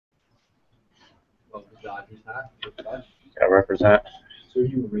Well, the Dodgers hat. I represent So are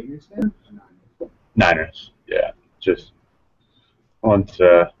you a Reynish fan or not? Niners. Yeah, just once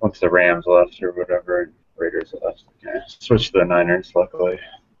the Rams left or whatever, Raiders left. Yeah, switched to the Niners. Luckily.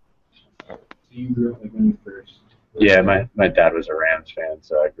 So you grew up like when you first. Yeah, my dad was a Rams fan,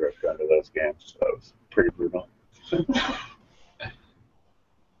 so I grew up going to those games. So it was pretty brutal.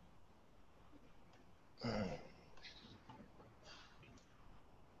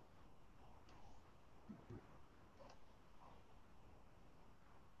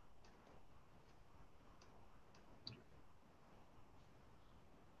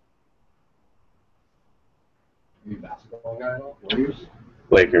 Are you a basketball guy at all? Warriors?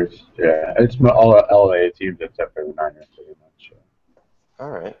 Lakers. Yeah, it's all LA teams except for the Niners, pretty much. All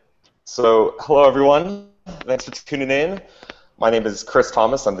right. So, hello everyone. Thanks for tuning in. My name is Chris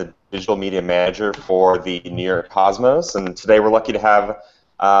Thomas. I'm the digital media manager for the New York Cosmos, and today we're lucky to have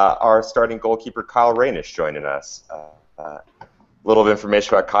our starting goalkeeper Kyle Reynish joining us. A little bit of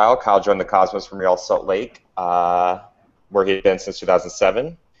information about Kyle. Kyle joined the Cosmos from Real Salt Lake, where he had been since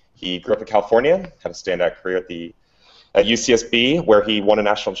 2007. He grew up in California, had a standout career at UCSB, where he won a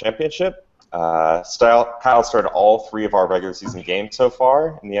national championship. Kyle started all 3 of our regular season games so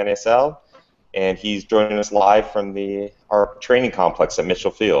far in the NASL, and he's joining us live from our training complex at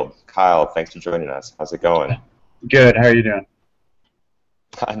Mitchell Field. Kyle, thanks for joining us. How's it going? Good. How are you doing?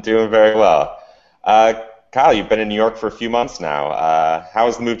 I'm doing very well. Kyle, you've been in New York for a few months now. How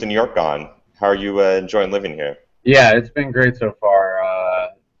has the move to New York gone? How are you enjoying living here? Yeah, it's been great so far.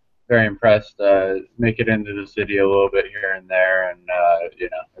 Very impressed. Make it into the city a little bit here and there, and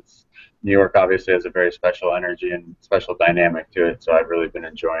it's New York obviously has a very special energy and special dynamic to it. So I've really been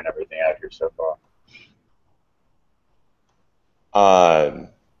enjoying everything out here so far. And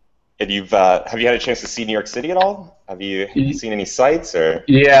have you had a chance to see New York City at all? Have you seen any sights or?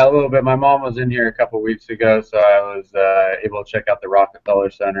 Yeah, a little bit. My mom was in here a couple weeks ago, so I was able to check out the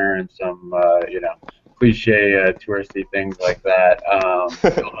Rockefeller Center and some cliche touristy things like that.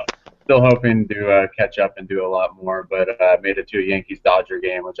 Still hoping to catch up and do a lot more, but made it to a Yankees-Dodger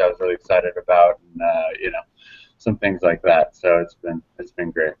game, which I was really excited about, and some things like that. So it's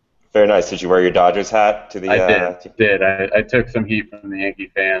been great. Very nice. Did you wear your Dodgers hat to the? I did. I took some heat from the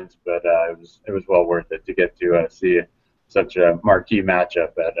Yankee fans, but it was well worth it to get to see such a marquee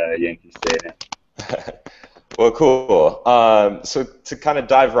matchup at Yankee Stadium. Well, cool. So to kind of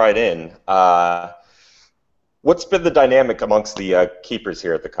dive right in, what's been the dynamic amongst the keepers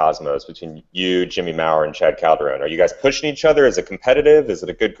here at the Cosmos between you, Jimmy Maurer, and Chad Calderon? Are you guys pushing each other? Is it competitive? Is it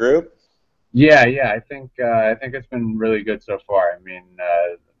a good group? Yeah. I think it's been really good so far. I mean,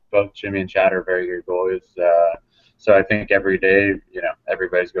 both Jimmy and Chad are very good goalies. So I think every day,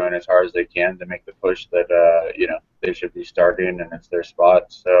 everybody's going as hard as they can to make the push that they should be starting and it's their spot.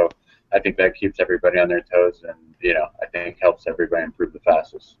 So I think that keeps everybody on their toes, and I think helps everybody improve the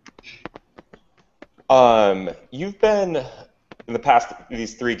fastest. You've been, in the past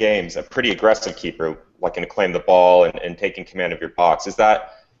these 3 games, a pretty aggressive keeper, liking to claim the ball and taking command of your box. Is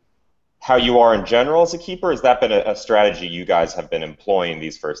that how you are in general as a keeper? Has that been a strategy you guys have been employing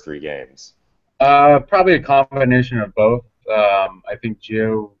these first 3 games? Probably a combination of both. I think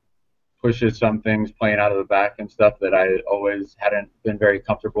Gio pushes some things playing out of the back and stuff that I always hadn't been very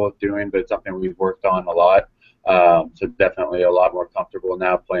comfortable with doing, but it's something we've worked on a lot. So definitely a lot more comfortable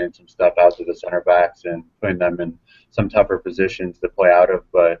now playing some stuff out to the center backs and putting them in some tougher positions to play out of.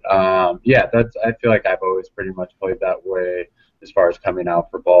 But I feel like I've always pretty much played that way as far as coming out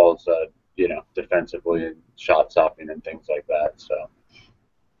for balls, defensively and shot stopping and things like that. So,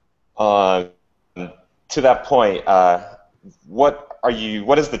 to that point,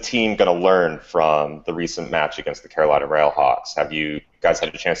 what is the team going to learn from the recent match against the Carolina Railhawks? Have you guys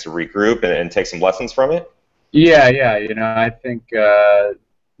had a chance to regroup and take some lessons from it? Yeah. I think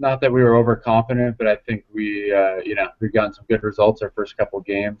not that we were overconfident, but I think we've gotten some good results our first couple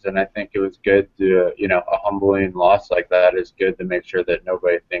games, and I think it was good to, a humbling loss like that is good to make sure that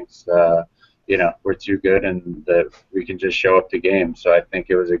nobody thinks, we're too good and that we can just show up to games. So I think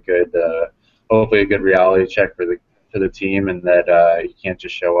it was a good, hopefully a good reality check for the team, and that you can't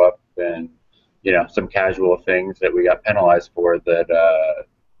just show up and, some casual things that we got penalized for that,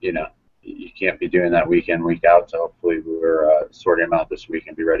 you can't be doing that week in, week out. So hopefully we're sorting them out this week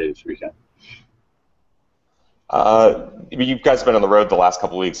and be ready this weekend. You guys have been on the road the last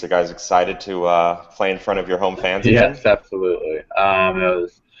couple of weeks. Are you guys excited to play in front of your home fans again? Yes, absolutely. It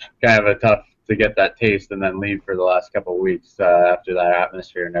was kind of tough to get that taste and then leave for the last couple of weeks after that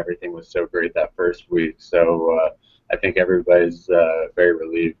atmosphere and everything was so great that first week. So I think everybody's very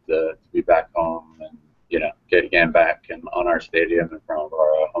relieved to be back home and get again back and on our stadium in front of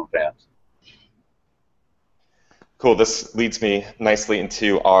our home fans. Cool. This leads me nicely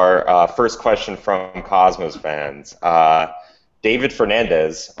into our first question from Cosmos fans. David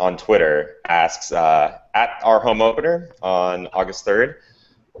Fernandez on Twitter asks, at our home opener on August 3rd,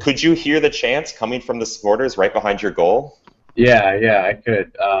 could you hear the chants coming from the supporters right behind your goal? Yeah, I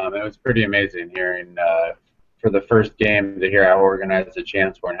could. It was pretty amazing hearing for the first game to hear how organized the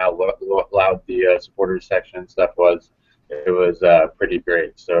chants were and how loud the supporters section and stuff was. It was pretty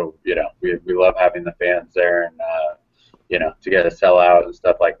great. So, we love having the fans there, and to get a sellout and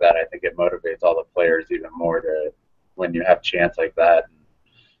stuff like that. I think it motivates all the players even more to when you have chants like that.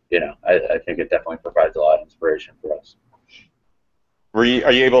 And, I think it definitely provides a lot of inspiration for us. Are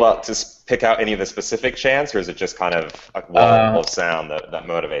you able to pick out any of the specific chants, or is it just kind of a wall of sound that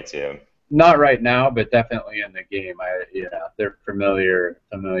motivates you? Not right now, but definitely in the game. They're familiar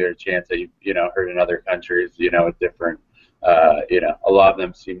chants that you heard in other countries. With different. A lot of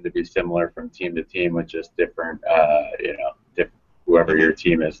them seem to be similar from team to team, with just different. Whoever your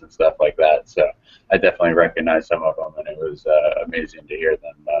team is and stuff like that. So I definitely recognize some of them, and it was amazing to hear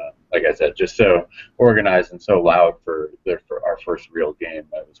them. Like I said, just so organized and so loud for our first real game.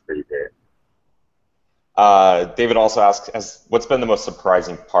 That was pretty great. David also asks, what's been the most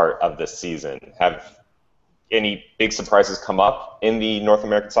surprising part of this season? Have any big surprises come up in the North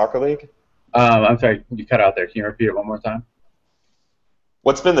American Soccer League? I'm sorry, you cut out there. Can you repeat it one more time?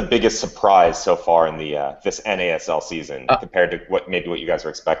 What's been the biggest surprise so far in the this NASL season compared to what you guys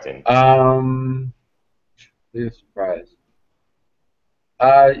were expecting? Biggest surprise.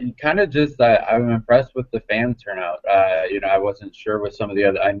 Kind of just I'm impressed with the fan turnout. I wasn't sure with some of the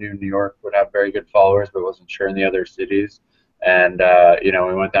other. I knew New York would have very good followers, but wasn't sure in the other cities. And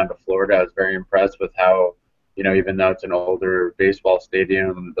we went down to Florida. I was very impressed with how, even though it's an older baseball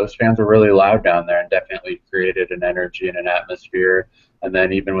stadium, those fans were really loud down there and definitely created an energy and an atmosphere. And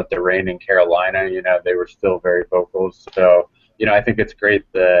then even with the rain in Carolina, they were still very vocal. So, I think it's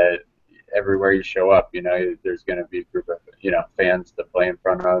great that everywhere you show up, there's going to be a group of, fans to play in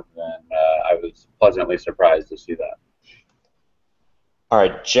front of. And I was pleasantly surprised to see that. All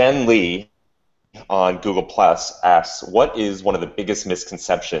right, Jen Lee on Google Plus asks, what is one of the biggest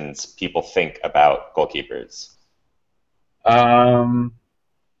misconceptions people think about goalkeepers?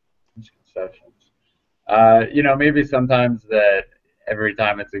 Misconceptions. Maybe sometimes that every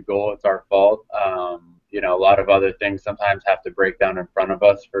time it's a goal, it's our fault. A lot of other things sometimes have to break down in front of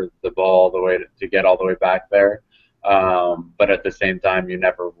us for the ball all the way to get all the way back there. But at the same time, you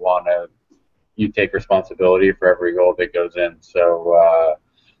never want to. You take responsibility for every goal that goes in. So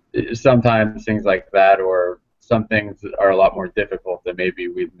sometimes things like that, or some things are a lot more difficult than maybe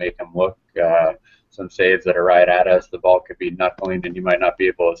we'd make them look. Some saves that are right at us, the ball could be knuckling, and you might not be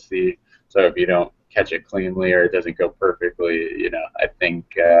able to see. So if you don't catch it cleanly or it doesn't go perfectly, I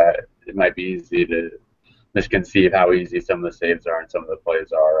think it might be easy to misconceive how easy some of the saves are and some of the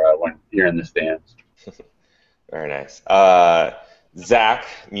plays are when you're in the stands. Very nice. Zach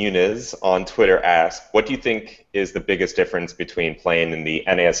Muniz on Twitter asks, what do you think is the biggest difference between playing in the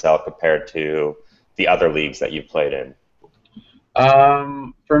NASL compared to the other leagues that you've played in?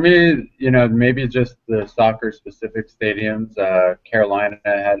 For me, maybe just the soccer-specific stadiums. Carolina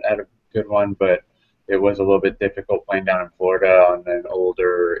had a good one, but it was a little bit difficult playing down in Florida on an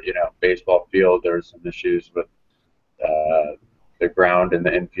older, baseball field. There were some issues with the ground and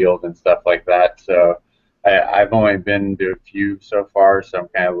the infield and stuff like that. So I've only been to a few so far, so I'm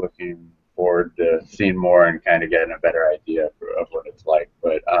kind of looking forward to seeing more and kind of getting a better idea of what it's like.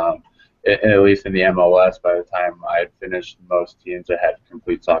 But at least in the MLS, by the time I had finished, most teams that had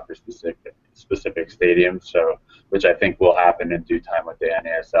complete soccer-specific stadiums, so which I think will happen in due time with the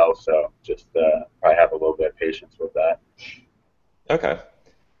NASL. So just probably have a little bit of patience with that. Okay.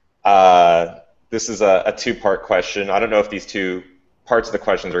 This is a two-part question. I don't know if these two parts of the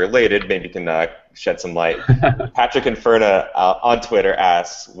questions are related. Maybe you can shed some light. Patrick Inferna on Twitter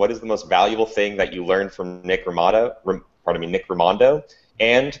asks, what is the most valuable thing that you learned from Nick Raimondo?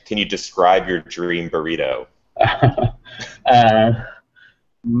 And can you describe your dream burrito?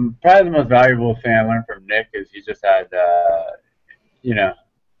 Probably the most valuable thing I learned from Nick is he just had,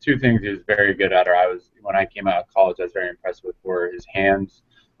 two things he was very good at. When I came out of college, I was very impressed with were his hands.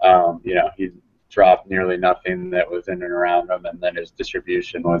 He dropped nearly nothing that was in and around him, and then his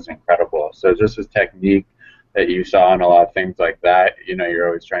distribution was incredible. So just his technique that you saw in a lot of things like that, you're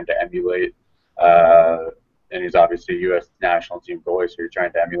always trying to emulate. And he's obviously a U.S. national team goalie, so you're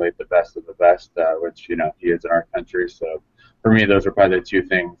trying to emulate the best of the best, which, he is in our country. So for me, those are probably the two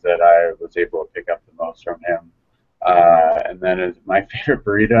things that I was able to pick up the most from him. And then as my favorite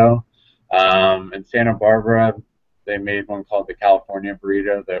burrito, in Santa Barbara, they made one called the California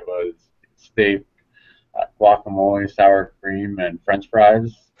burrito that was steak, guacamole, sour cream, and French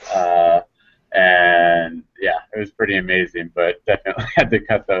fries. And yeah, it was pretty amazing. But definitely had to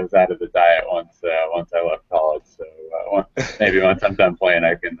cut those out of the diet once I left college. So maybe once I'm done playing,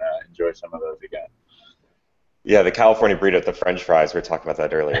 I can enjoy some of those again. Yeah, the California burrito with the French fries. We were talking about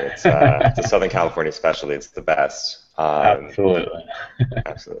that earlier. It's a Southern California specialty. It's the best. Absolutely.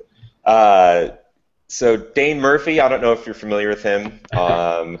 Absolutely. So Dane Murphy, I don't know if you're familiar with him.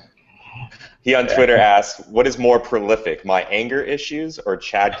 He on Twitter asks, "What is more prolific, my anger issues or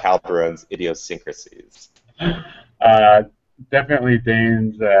Chad Calderon's idiosyncrasies?" Definitely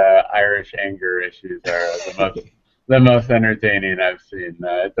Dane's Irish anger issues are the most entertaining I've seen.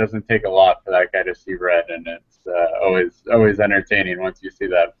 It doesn't take a lot for that guy to see red, and it's always entertaining once you see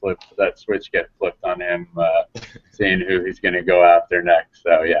that switch get flipped on him, seeing who he's going to go after next.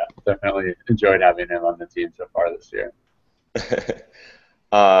 So yeah, definitely enjoyed having him on the team so far this year.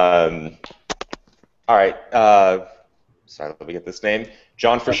 All right. Sorry, let me get this name.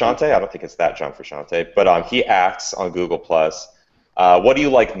 John Frusciante. I don't think it's that John Frusciante, but he asks on Google Plus, what do you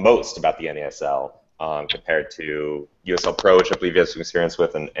like most about the NASL compared to USL Pro, which I believe you have some experience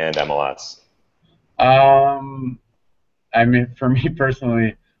with, and MLS? I mean, for me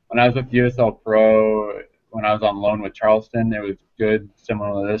personally, when I was with USL Pro, when I was on loan with Charleston, it was good,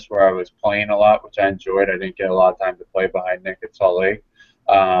 similar to this, where I was playing a lot, which I enjoyed. I didn't get a lot of time to play behind Nick at Salt Lake.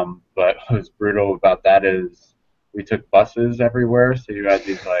 But what was brutal about that is we took buses everywhere, so you had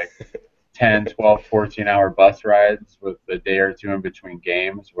these like 10, 12, 14-hour bus rides with a day or two in between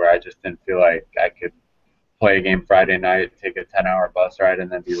games where I just didn't feel like I could play a game Friday night, take a 10-hour bus ride,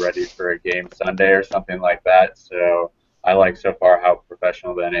 and then be ready for a game Sunday or something like that. So I like so far how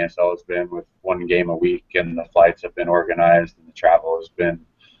professional the NASL has been with one game a week, and the flights have been organized, and the travel has been,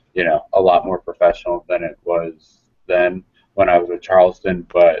 a lot more professional than it was then when I was with Charleston.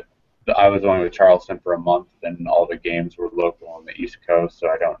 But I was only with Charleston for a month, and all the games were local on the East Coast, so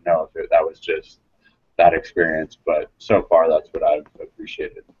I don't know if that was just that experience. But so far, that's what I've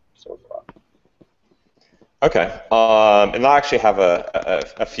appreciated so far. Okay, and I actually have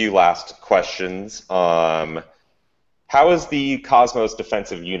a few last questions. How is the Cosmos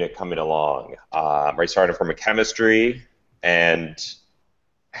defensive unit coming along? Are you starting from a chemistry, and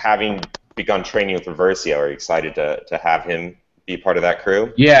having begun training with Reversio, are you excited to have him be part of that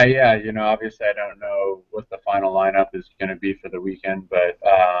crew? Yeah. Obviously I don't know what the final lineup is going to be for the weekend, but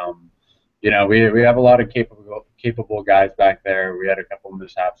we have a lot of capable guys back there. We had a couple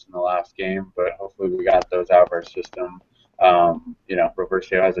mishaps in the last game, but hopefully we got those out of our system.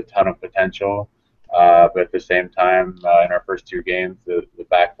 Reversio has a ton of potential, but at the same time, in our first two games, the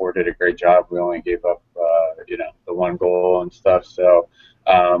back four did a great job. We only gave up, the one goal and stuff. So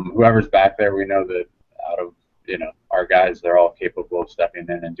whoever's back there, we know that out of our guys, they're all capable of stepping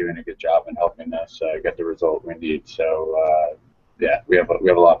in and doing a good job and helping us get the result we need. So we have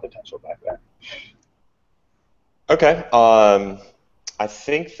a lot of potential back there. Okay. I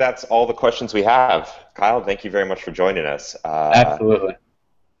think that's all the questions we have. Kyle, thank you very much for joining us. Absolutely.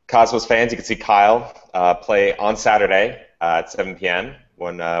 Cosmos fans, you can see Kyle play on Saturday at 7 p.m.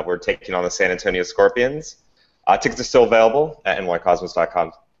 when we're taking on the San Antonio Scorpions. Tickets are still available at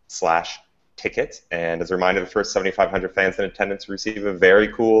nycosmos.com/ticket. And as a reminder, the first 7,500 fans in attendance receive a very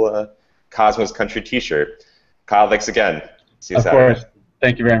cool Cosmos Country t-shirt. Kyle, thanks again. See you Saturday. Of course.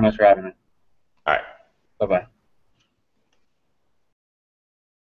 Thank you very much for having me. All right. Bye-bye.